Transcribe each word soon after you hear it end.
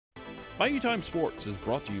Bayou Time Sports is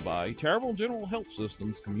brought to you by Terrible General Health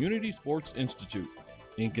Systems Community Sports Institute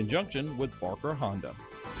in conjunction with Barker Honda.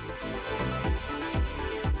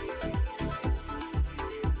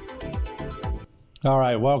 All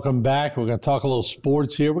right, welcome back. We're going to talk a little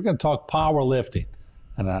sports here. We're going to talk powerlifting.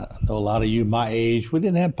 And I know a lot of you my age, we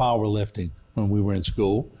didn't have powerlifting when we were in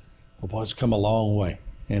school. But boy, it's come a long way,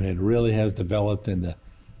 and it really has developed into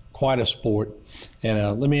quite a sport.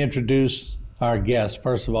 And let me introduce our guest.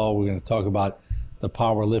 First of all, we're going to talk about the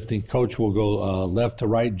powerlifting coach. We'll go left to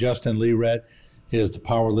right. Justin Lered is the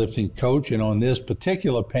powerlifting coach. And on this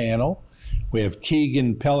particular panel, we have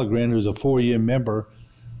Keegan Pellegrin, who's a 4-year member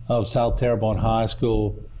of South Terrebonne High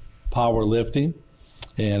School powerlifting.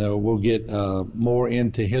 And we'll get more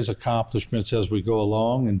into his accomplishments as we go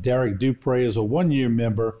along. And Derek Dupre is a 1-year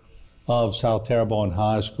member of South Terrebonne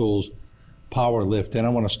High School's powerlifting. I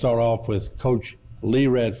want to start off with Coach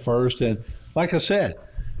Lered first. And like I said,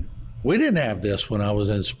 we didn't have this when I was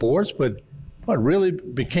in sports, but what really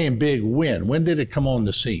became big when did it come on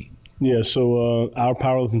the scene? Yeah, so our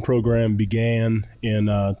powerlifting program began in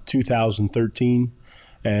 2013.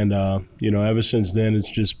 And, ever since then,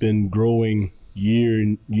 it's just been growing year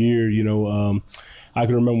and year. I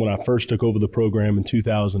can remember when I first took over the program in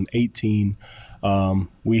 2018,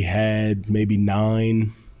 we had maybe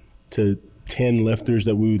 9 to 10 lifters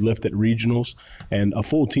that we would lift at regionals, and a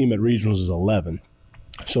full team at regionals is 11.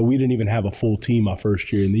 So we didn't even have a full team my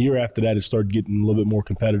first year. And the year after that, it started getting a little bit more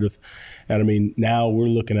competitive. And now we're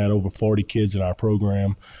looking at over 40 kids in our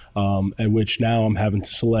program, at which now I'm having to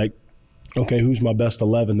select, okay, who's my best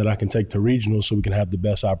 11 that I can take to regionals so we can have the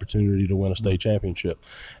best opportunity to win a state championship.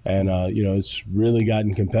 And, it's really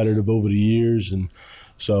gotten competitive over the years. And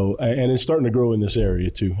so, and it's starting to grow in this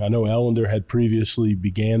area too. I know Ellender had previously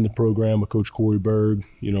began the program with Coach Corey Berg,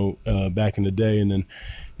 back in the day. And then,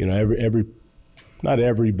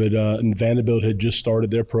 Vanderbilt had just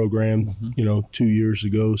started their program, 2 years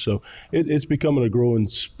ago. So it's becoming a growing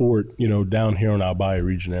sport, down here in our Bayou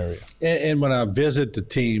region area. And when I visit the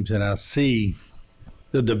teams and I see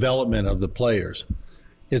the development of the players,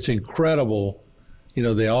 it's incredible.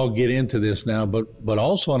 They all get into this now, but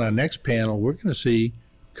also on our next panel, we're going to see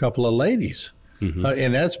a couple of ladies.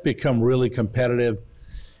 And that's become really competitive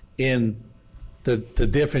in the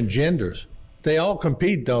different genders. They all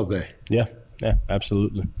compete, don't they? Yeah,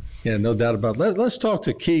 absolutely. Yeah, no doubt about it. Let's talk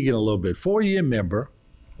to Keegan a little bit. 4-year member.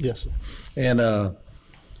 Yes, sir. And you're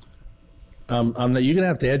going to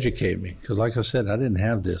have to educate me because, like I said, I didn't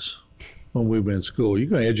have this when we were in school. You're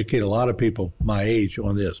going to educate a lot of people my age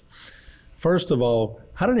on this. First of all,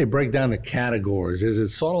 how do they break down the categories? Is it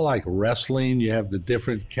sort of like wrestling? You have the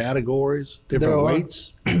different categories, different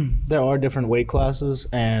weights? There are different weight classes,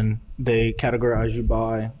 and they categorize you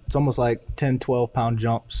by, it's almost like 10, 12-pound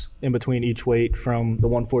jumps in between each weight from the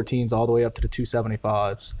 114s all the way up to the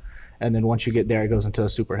 275s. And then once you get there, it goes into a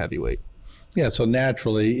super heavyweight. Yeah, so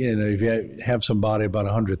naturally, if you have somebody about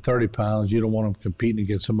 130 pounds, you don't want them competing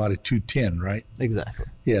against somebody 210, right? Exactly.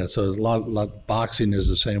 Yeah, so a lot boxing is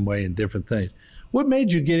the same way in different things. What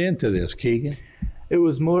made you get into this, Keegan? It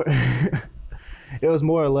was more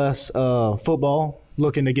or less football,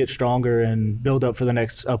 looking to get stronger and build up for the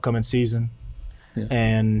next upcoming season. Yeah.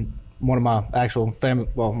 And one of my actual family,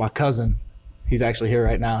 my cousin, he's actually here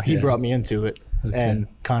right now. He brought me into it and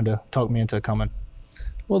kind of talked me into coming.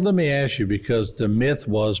 Well, let me ask you, because the myth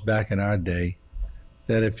was back in our day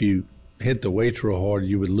that if you hit the weights real hard,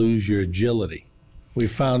 you would lose your agility. We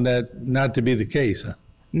found that not to be the case, huh?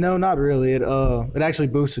 No, not really. It actually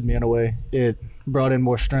boosted me in a way. It brought in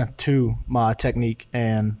more strength to my technique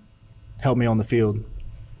and helped me on the field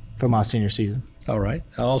for my senior season. All right.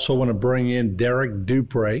 I also want to bring in Derek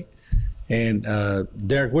Dupre. And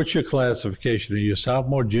Derek, what's your classification? Are you a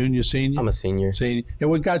sophomore, junior, senior? I'm a senior. Senior. And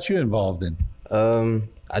what got you involved in?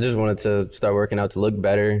 I just wanted to start working out to look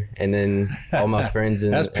better, and then all my friends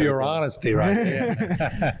and that's pure honesty right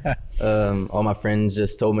there. All my friends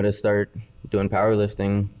just told me to start doing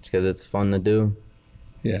powerlifting because it's fun to do.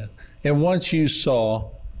 Yeah. And once you saw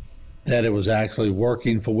that it was actually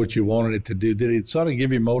working for what you wanted it to do, did it sort of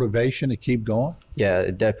give you motivation to keep going? Yeah,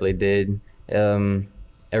 it definitely did.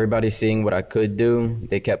 Everybody seeing what I could do,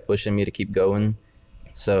 they kept pushing me to keep going.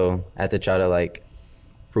 So I had to try to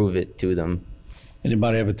prove it to them.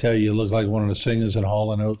 Anybody ever tell you look like one of the singers in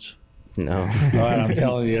Hall & Oates? No. All right, I'm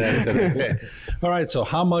telling you that. All right, so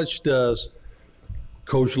how much does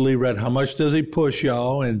Coach Lered, how much does he push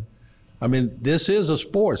y'all? And, this is a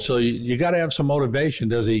sport, so you got to have some motivation.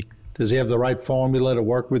 Does he have the right formula to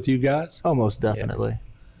work with you guys? Oh, most definitely.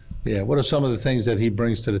 Yeah. What are some of the things that he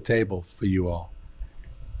brings to the table for you all?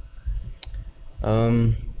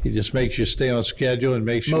 He just makes you stay on schedule and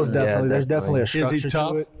make sure. Most definitely. There's definitely a Is structure he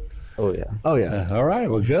tough? to it. Oh yeah. Oh, yeah. All right,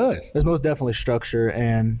 well, good. There's most definitely structure,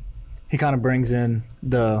 and he kind of brings in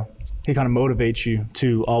he kind of motivates you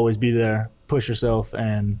to always be there, push yourself,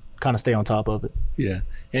 and kind of stay on top of it. Yeah.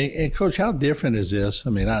 And Coach, how different is this? I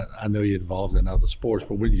mean, I know you're involved in other sports,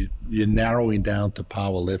 but when you're narrowing down to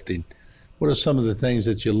powerlifting, what are some of the things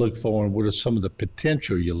that you look for, and what are some of the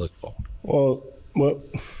potential you look for? Well,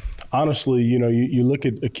 honestly, you look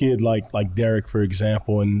at a kid like Derek, for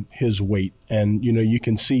example, and his weight, and, you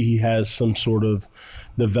can see he has some sort of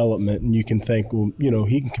development, and you can think, well,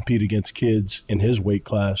 he can compete against kids in his weight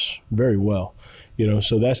class very well.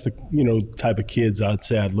 So that's the, type of kids I'd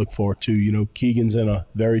say I'd look for too. Keegan's in a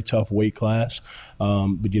very tough weight class,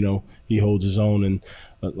 but, he holds his own. And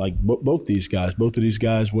both of these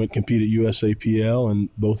guys went compete at USAPL, and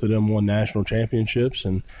both of them won national championships.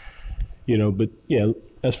 And, but yeah,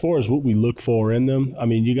 as far as what we look for in them, I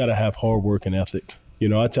mean, you got to have hard work and ethic.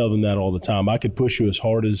 I tell them that all the time. I could push you as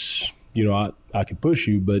hard as, I could push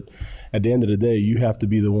you, but at the end of the day, you have to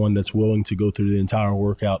be the one that's willing to go through the entire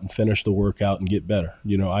workout and finish the workout and get better.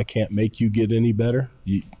 I can't make you get any better.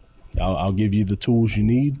 I'll give you the tools you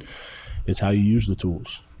need. It's how you use the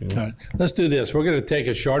tools. All right, let's do this. We're going to take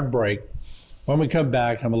a short break. When we come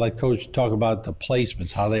back, I'm going to let Coach talk about the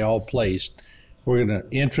placements, how they all placed. We're going to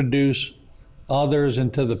introduce others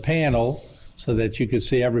into the panel so that you can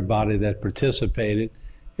see everybody that participated.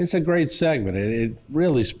 It's a great segment. It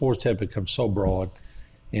really, sports have become so broad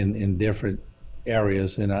in different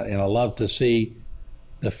areas, and I love to see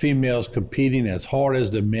the females competing as hard as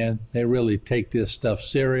the men. They really take this stuff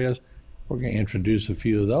serious. We're going to introduce a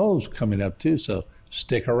few of those coming up too, so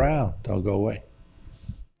stick around. Don't go away.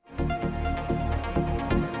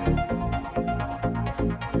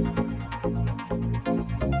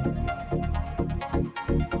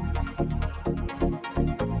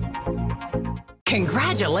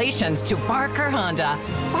 Congratulations to Barker Honda.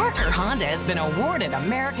 Barker Honda has been awarded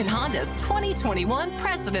American Honda's 2021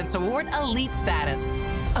 President's Award Elite status.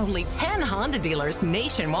 Only 10 Honda dealers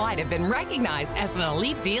nationwide have been recognized as an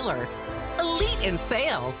elite dealer. Elite in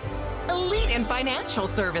sales, elite in financial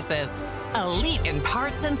services, elite in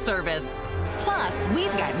parts and service. Plus,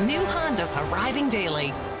 we've got new Hondas arriving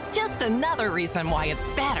daily. Just another reason why it's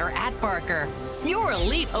better at Barker, your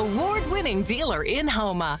elite award-winning dealer in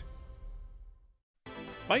Houma.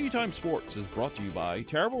 Bayou Time Sports is brought to you by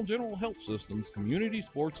Terrible General Health Systems Community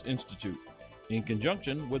Sports Institute in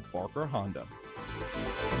conjunction with Barker Honda.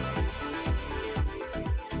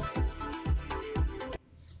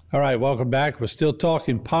 All right, welcome back. We're still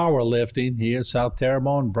talking powerlifting here at South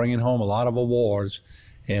Terrebonne, bringing home a lot of awards.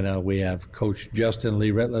 And we have Coach Justin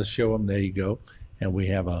Lee. Let's show him. There you go. And we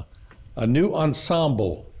have a new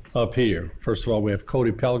ensemble up here. First of all, we have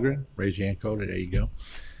Cody Pellegrin. Raise your hand, Cody. There you go.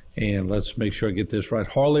 And let's make sure I get this right.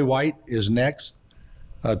 Harley White is next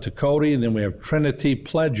to Cody. And then we have Trinity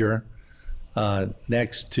Pledger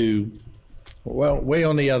next to, well, way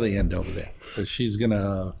on the other end over there. But she's going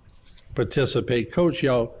to participate. Coach,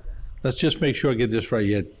 y'all, let's just make sure I get this right.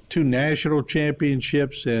 You had 2 national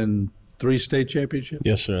championships and 3 state championships?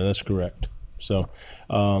 Yes, sir. That's correct. So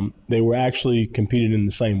they were actually competing in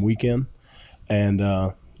the same weekend. And,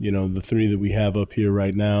 the 3 that we have up here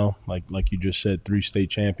right now, like you just said, 3 state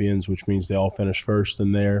champions, which means they all finished first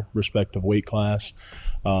in their respective weight class.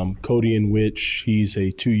 Cody, in which he's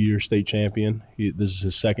a 2-year state champion. This is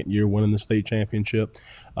his 2nd year winning the state championship.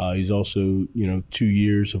 He's also, 2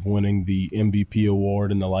 years of winning the MVP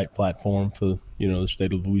award in the light platform for, the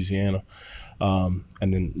state of Louisiana. And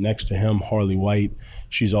then next to him, Harley White,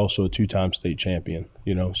 she's also a 2-time state champion,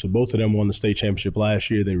 So both of them won the state championship last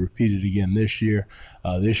year. They repeated again this year.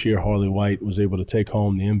 This year, Harley White was able to take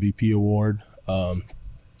home the MVP award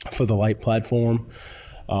for the light platform.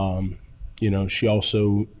 She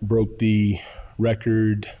also broke the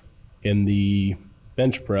record in the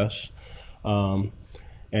bench press.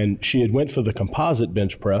 And she had went for the composite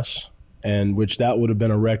bench press, and which that would have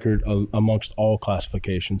been a record amongst all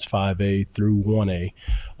classifications, 5A through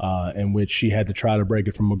 1A, in which she had to try to break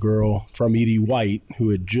it from a girl from Edie White, who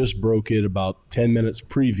had just broke it about 10 minutes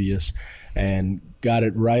previous and got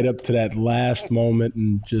it right up to that last moment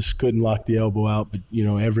and just couldn't lock the elbow out. But,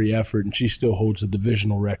 every effort, and she still holds the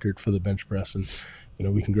divisional record for the bench press. And,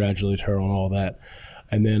 we congratulate her on all that.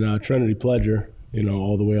 And then Trinity Pledger,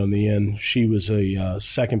 all the way on the end. She was a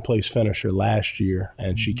second-place finisher last year,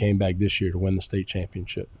 and she came back this year to win the state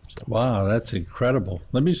championship. So. Wow, that's incredible.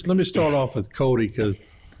 Let me start off with Cody, because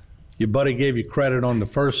your buddy gave you credit on the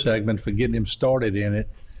first segment for getting him started in it.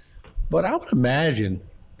 But I would imagine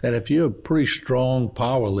that if you're a pretty strong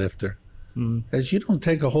power lifter, is you don't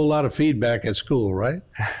take a whole lot of feedback at school, right?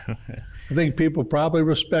 I think people probably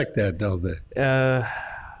respect that, don't they?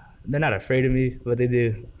 They're not afraid of me, but they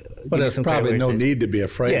do. But there's probably no need to be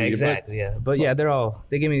afraid of you. Exactly, yeah. But yeah,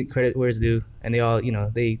 they give me credit where it's due, and they all,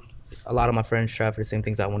 a lot of my friends try for the same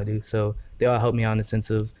things I want to do. So they all help me out in the sense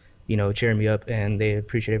of, cheering me up, and they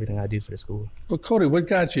appreciate everything I do for the school. Well, Cody, what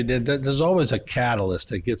got you? There's always a catalyst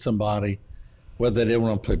that gets somebody, whether they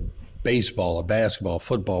want to play baseball or basketball,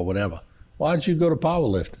 football, whatever. Why did you go to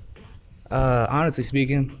powerlifting? Honestly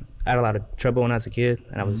speaking, I had a lot of trouble when I was a kid,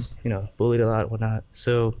 and I was, bullied a lot and whatnot.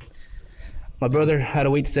 So my brother had a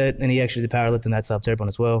weight set, and he actually did powerlifting at South Terrebonne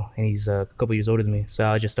as well, and he's a couple years older than me. So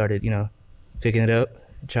I just started, picking it up,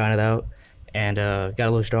 trying it out, and got a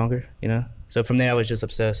little stronger, So from there, I was just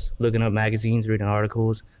obsessed, looking up magazines, reading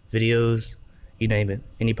articles, videos, you name it.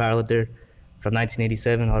 Any powerlifter from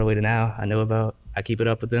 1987 all the way to now, I know about. I keep it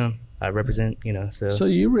up with them. I represent, So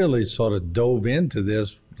you really sort of dove into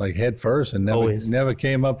this like head first and never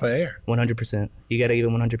came up for air. 100%. You got to give it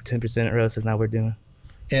 110% or else it's not worth doing.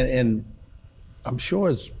 And I'm sure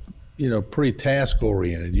it's, pretty task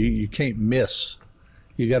oriented. You can't miss.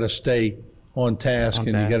 You got to stay on task and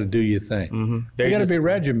you got to do your thing. Mm-hmm. You got to be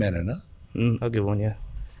regimented, huh? I'll give one, yeah.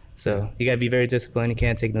 So you got to be very disciplined. You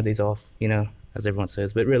can't take no days off, as everyone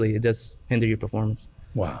says. But really, it does hinder your performance.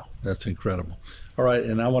 Wow, that's incredible. All right,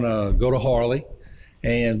 and I want to go to Harley.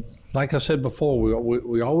 And like I said before,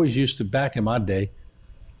 we always used to, back in my day,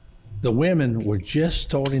 the women were just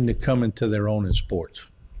starting to come into their own in sports.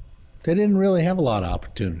 They didn't really have a lot of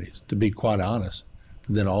opportunities, to be quite honest.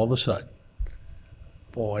 But then all of a sudden,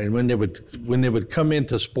 boy, and when they would come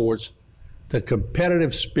into sports, the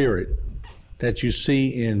competitive spirit that you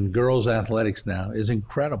see in girls athletics now is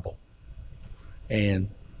incredible. And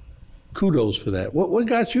kudos for that. What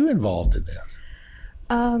got you involved in this?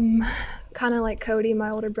 Kind of like Cody, my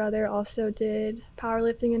older brother also did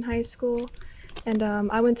powerlifting in high school. And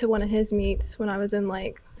I went to one of his meets when I was in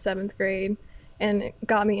like 7th grade, and it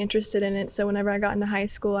got me interested in it. So whenever I got into high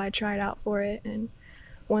school, I tried out for it. And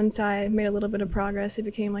once I made a little bit of progress, it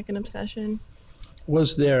became like an obsession.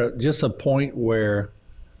 Was there just a point where,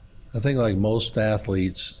 I think like most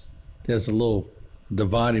athletes, there's a little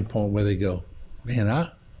dividing point where they go, man,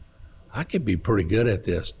 I could be pretty good at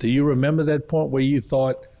this. Do you remember that point where you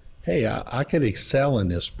thought, hey, I could excel in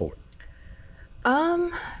this sport?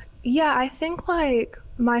 Yeah, I think like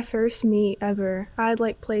my first meet ever, I'd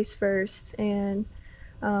like placed first, and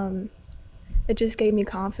it just gave me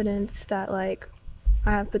confidence that like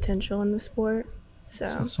I have potential in the sport.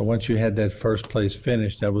 So once you had that first place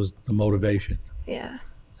finish, that was the motivation. Yeah.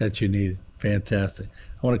 That you needed. Fantastic.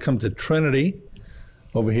 I want to come to Trinity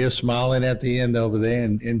over here, smiling at the end over there.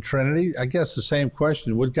 In Trinity, I guess the same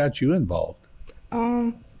question. What got you involved?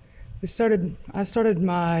 I started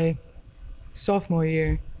my sophomore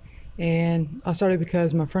year, and I started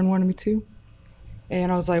because my friend wanted me to,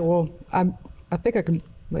 and I was like, well, I think I can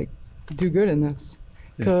like do good in this,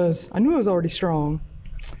 because I knew I was already strong,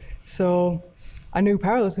 so I knew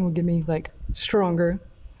powerlifting would get me like stronger,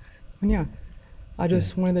 and yeah, I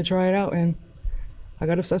just wanted to try it out, and I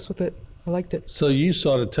got obsessed with it. I liked it. So you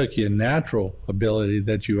sort of took your natural ability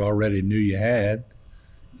that you already knew you had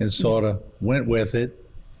and sort of went with it,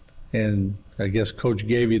 and I guess coach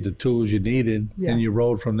gave you the tools you needed, and you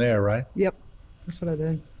rode from there, right? Yep, that's what I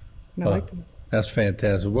did, and I liked it. That's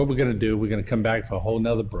fantastic. What we're going to do, we're going to come back for a whole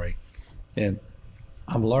nother break, and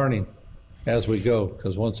I'm learning as we go,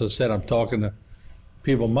 because once I said I'm talking to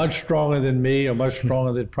people much stronger than me, or much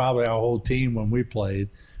stronger than probably our whole team when we played.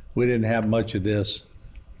 We didn't have much of this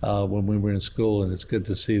when we were in school, and it's good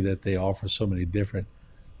to see that they offer so many different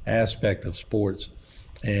aspects of sports.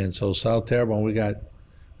 And so South Terrebonne,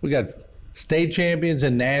 we got state champions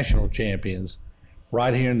and national champions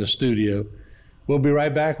right here in the studio. We'll be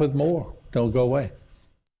right back with more. Don't go away.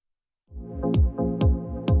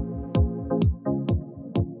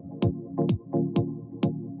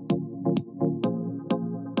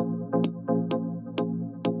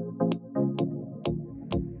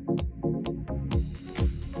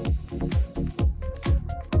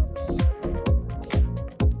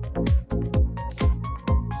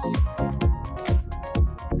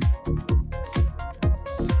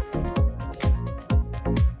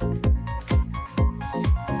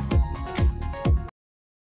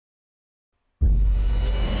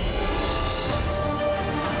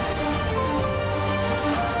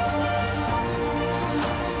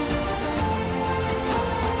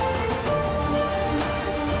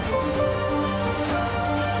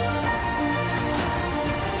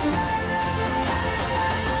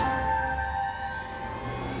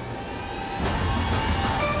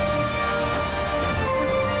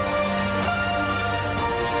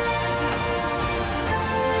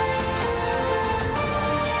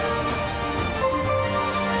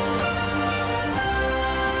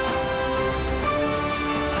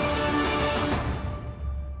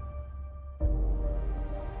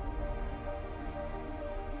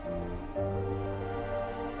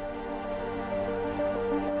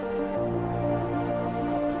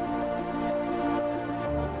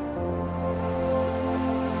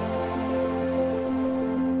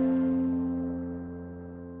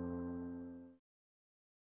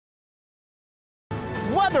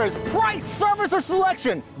 whether it's price, service, or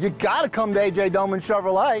selection, you gotta come to AJ Doman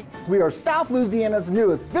Chevrolet. We are South Louisiana's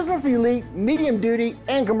newest business elite, medium duty,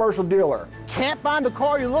 and commercial dealer. Can't find the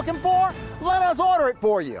car you're looking for? Let us order it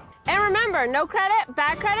for you. And remember, no credit,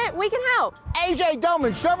 bad credit, we can help. AJ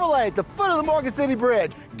Doman Chevrolet at the foot of the Morgan City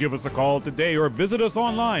Bridge. Give us a call today or visit us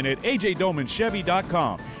online at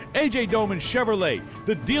ajdomanchevy.com. AJ Doman Chevrolet,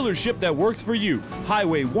 the dealership that works for you.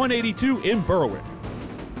 Highway 182 in Berwick.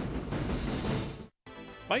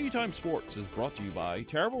 Bayou Time Sports is brought to you by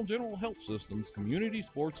Terrible General Health Systems Community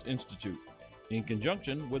Sports Institute in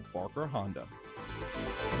conjunction with Barker Honda.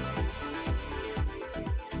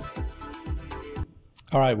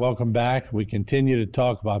 All right, welcome back. We continue to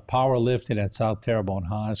talk about powerlifting at South Terrebonne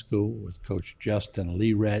High School with Coach Justin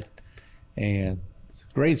Learett. And it's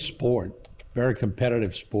a great sport, very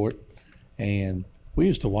competitive sport. And we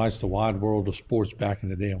used to watch the Wide World of Sports back in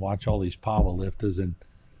the day and watch all these powerlifters. And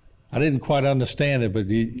I didn't quite understand it, but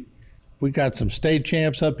we got some state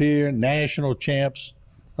champs up here, national champs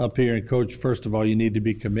up here. And Coach, first of all, you need to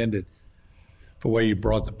be commended for where you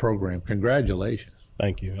brought the program. Congratulations.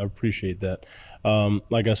 Thank you. I appreciate that.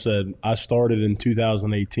 Like I said, I started in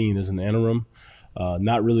 2018 as an interim,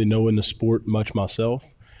 not really knowing the sport much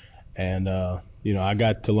myself. And, I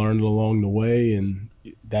got to learn it along the way. And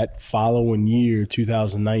that following year,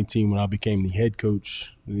 2019, when I became the head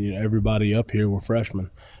coach, everybody up here were freshmen.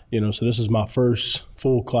 So this is my first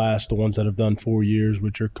full class, the ones that have done 4 years,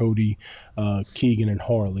 which are Cody, Keegan, and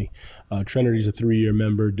Harley. Trinity's a 3-year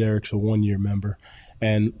member. Derek's a 1-year member.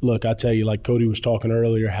 And look, I tell you, like Cody was talking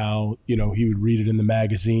earlier, how, he would read it in the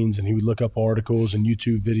magazines and he would look up articles and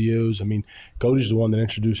YouTube videos. I mean, Cody's the one that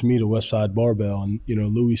introduced me to Westside Barbell and,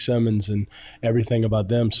 Louis Simmons and everything about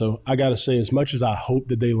them. So I got to say, as much as I hope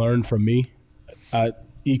that they learned from me, I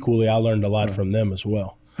learned a lot from them as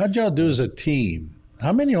well. How'd y'all do as a team?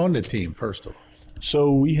 How many on the team, first of all?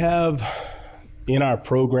 So we have in our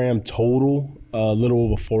program total a little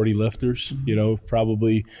over 40 lifters,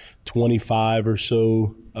 probably 25 or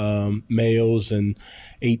so males and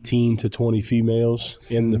 18 to 20 females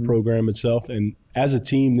in the program itself. And as a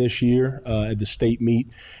team this year at the state meet,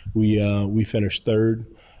 we finished third.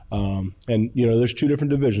 And, there's two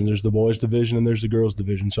different divisions. There's the boys division and there's the girls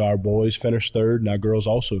division. So our boys finished third and our girls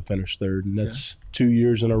also finished third. And that's 2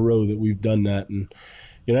 years in a row that we've done that. And,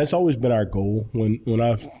 that's always been our goal. When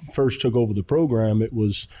I first took over the program, it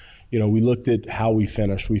was, we looked at how we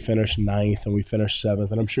finished. We finished 9th and we finished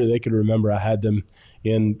 7th. And I'm sure they could remember I had them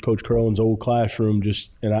in Coach Curlin's old classroom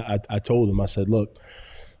and I told them, I said, look,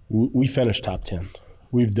 we finished top 10.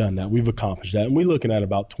 We've done that. We've accomplished that. And we're looking at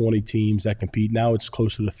about 20 teams that compete. Now it's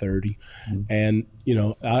closer to 30. Mm-hmm. And,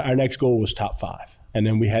 our next goal was top 5. And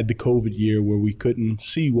then we had the COVID year where we couldn't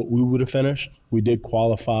see what we would have finished. We did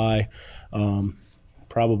qualify,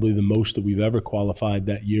 probably the most that we've ever qualified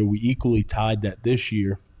that year. We equally tied that this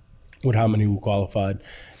year with how many we qualified.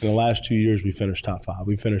 In the last 2 years, we finished top 5.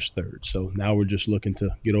 We finished third. So now we're just looking to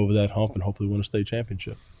get over that hump and hopefully win a state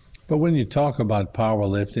championship. But when you talk about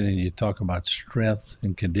powerlifting and you talk about strength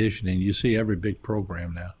and conditioning, you see every big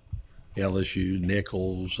program now. LSU,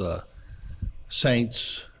 Nichols,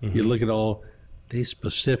 Saints, you look at all, they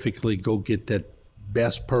specifically go get that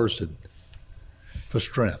best person for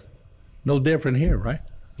strength. No different here, right?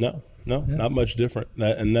 No, not much different.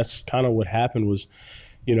 And that's kind of what happened was,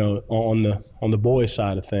 on the boys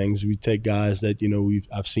side of things, we take guys that,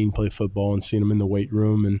 I've seen play football and seen them in the weight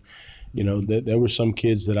room. And, there were some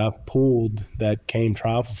kids that I've pulled that came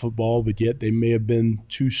try for football, but yet they may have been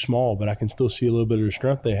too small, but I can still see a little bit of the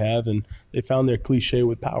strength they have. And they found their cliche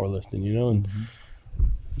with powerlifting, and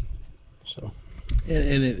so.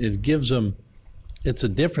 And it gives them, it's a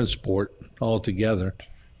different sport altogether.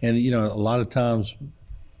 And, a lot of times,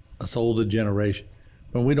 us older generation,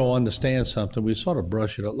 when we don't understand something, we sort of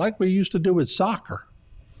brush it up, like we used to do with soccer.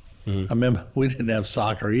 I remember we didn't have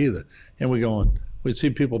soccer either. And we'd see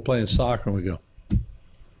people playing soccer and we go,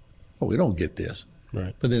 oh, we don't get this.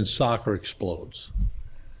 Right. But then soccer explodes.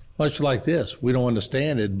 Much like this, we don't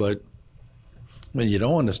understand it, but when you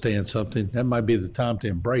don't understand something, that might be the time to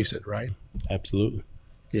embrace it, right? Absolutely.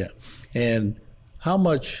 Yeah. And how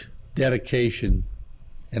much dedication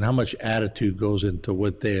and how much attitude goes into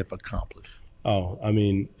what they have accomplished? Oh, I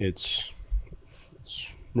mean, it's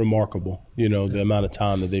remarkable, the amount of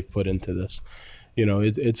time that they've put into this.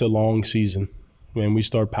 It's a long season. I mean, we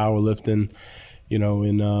start powerlifting,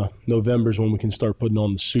 in November is when we can start putting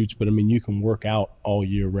on the suits. But, I mean, you can work out all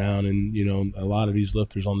year round. And, a lot of these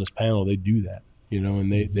lifters on this panel, they do that,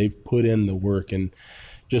 and they've put in the work and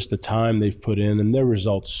just the time they've put in and their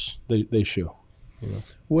results, they show.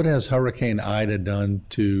 What has Hurricane Ida done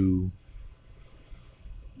to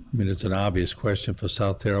I mean, it's an obvious question for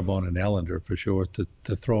South Terrebonne and Ellender for sure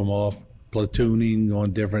to throw them off platooning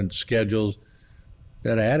on different schedules.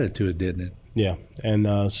 That added to it, didn't it? Yeah,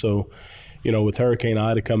 and so, you know, with Hurricane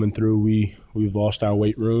Ida coming through, we've lost our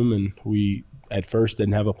weight room, and we at first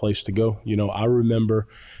didn't have a place to go. You know, I remember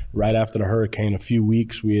right after the hurricane, a few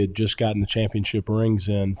weeks, we had just gotten the championship rings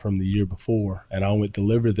in from the year before, and I went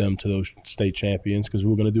deliver them to those state champions because we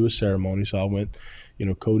were going to do a ceremony. So I went, you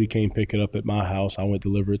know, Cody came pick it up at my house. I went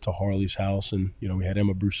deliver it to Harley's house, and, you know, we had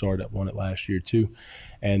Emma Broussard that won it last year too.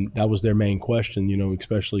 And that was their main question, you know,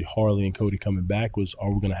 especially Harley and Cody coming back, was,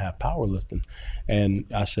 are we going to have powerlifting? And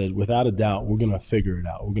I said, without a doubt, we're going to figure it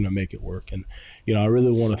out. We're going to make it work. And, you know, I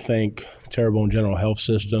really want to thank Terrebonne General Health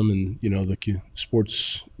System and, you know, the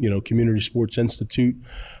sports, you know, Community Sports Institute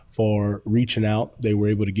for reaching out. They were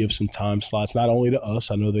able to give some time slots, not only to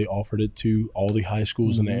us. I know they offered it to all the high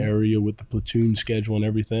schools in the area with the platoon schedule and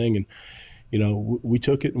everything. And, you know, we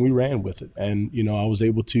took it and we ran with it. And, you know, I was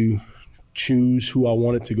able to choose who I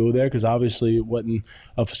wanted to go there because obviously it wasn't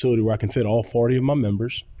a facility where I can fit all 40 of my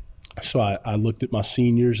members. So I looked at my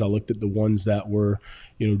seniors. I looked at the ones that were,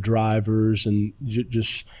 you know, drivers and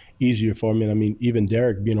just easier for me. And I mean, even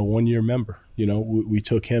Derek being a one-year member, you know, we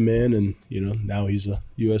took him in, and, you know, now he's a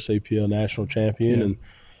USAPL national champion, and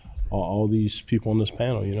all these people on this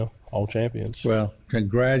panel, you know, all champions. Well,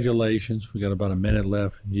 congratulations. We got about a minute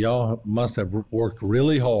left. Y'all must have worked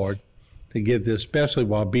really hard to get this, especially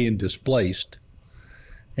while being displaced.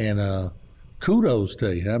 And kudos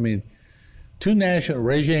to you. I mean,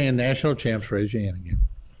 raise your hand, national champs, raise your hand again.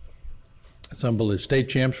 It's unbelievable. State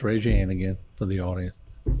champs, raise your hand again for the audience.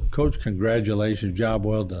 Coach, congratulations, job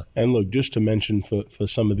well done. And look, just to mention for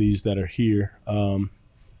some of these that are here,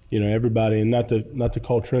 you know, everybody, and not to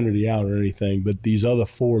call Trinity out or anything, but these other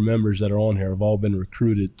 4 members that are on here have all been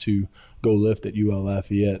recruited to go lift at UL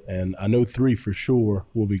Lafayette, and I know 3 for sure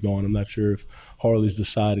will be going. I'm not sure if Harley's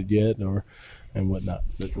decided yet and whatnot.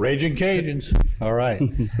 But Raging Cajuns. All right.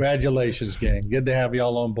 Congratulations, gang. Good to have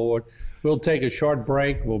y'all on board. We'll take a short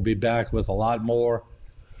break. We'll be back with a lot more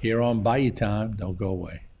here on Bayou Time. Don't go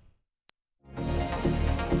away.